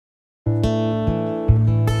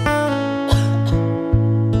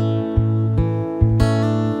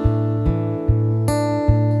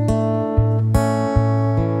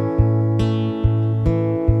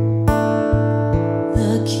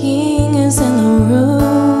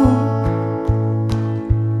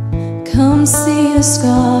the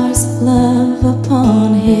scars of love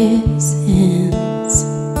upon his hands.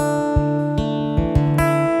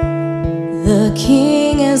 The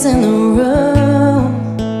King is in the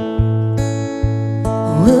room.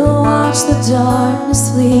 We'll watch the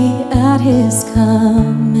darkness flee at his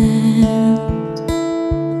command.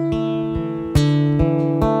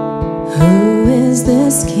 Who is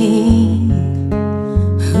this King?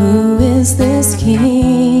 Who is this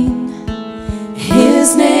King?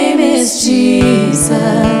 His name is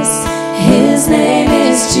Jesus. His name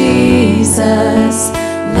is Jesus,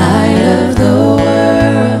 light of the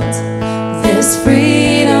world. There's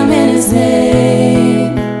freedom in his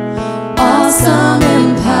name, awesome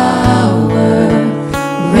in power,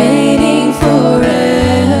 reigning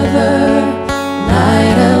forever,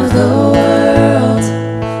 light of the world.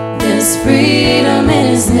 There's freedom in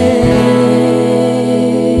his name.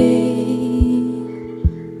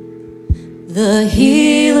 The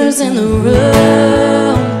healer's in the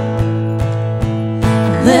room.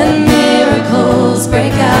 Let miracles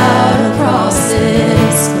break out across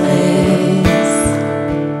this place.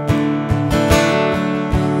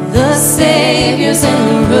 The Savior's in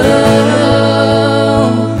the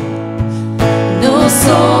room. No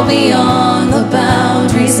soul beyond the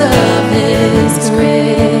boundaries of his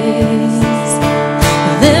grace.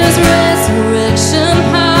 There's resurrection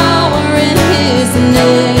power in his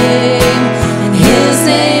name, and his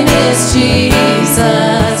name is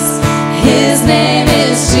Jesus. His name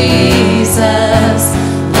is Jesus,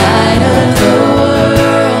 light of the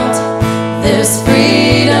world. There's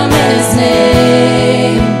freedom in his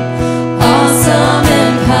name, awesome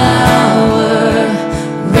in power,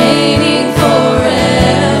 reigning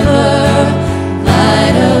forever,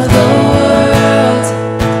 light of the world.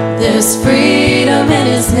 There's freedom in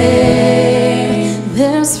his name.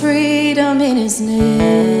 There's freedom in his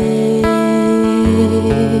name.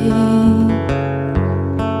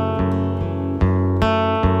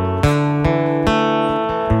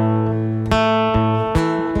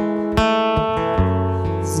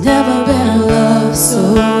 There's never been a love so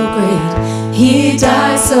great. He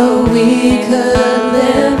died so we could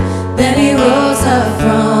live. Then he rose up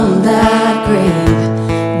from that grave.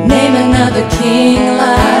 Name another king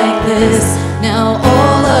like this. Now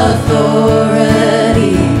all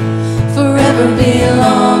authority forever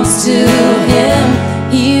belongs to him.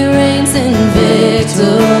 He reigns in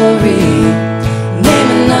victory. Name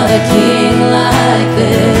another king like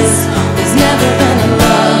this. There's never been a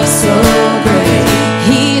love so great.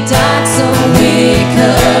 He died so we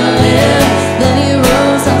could live. Then he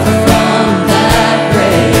rose up from that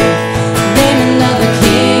grave. Name another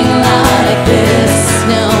king like this.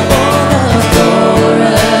 Now all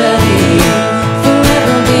authority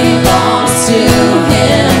forever belongs to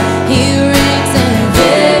him. He reigns in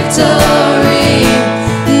victory.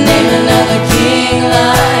 Name another king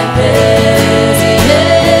like this.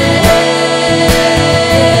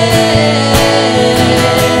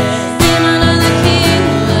 Name another king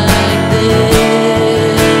like this.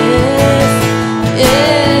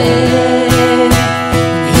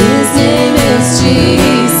 His name is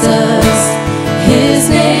Jesus. His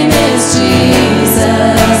name is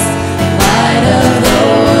Jesus, light of the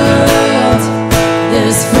world.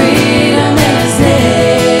 There's freedom in his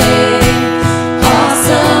name,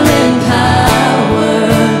 awesome in power,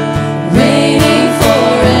 reigning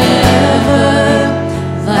forever,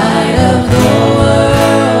 light of the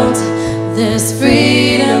world. There's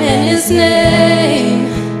freedom in his name,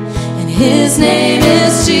 and his name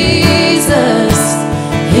is Jesus.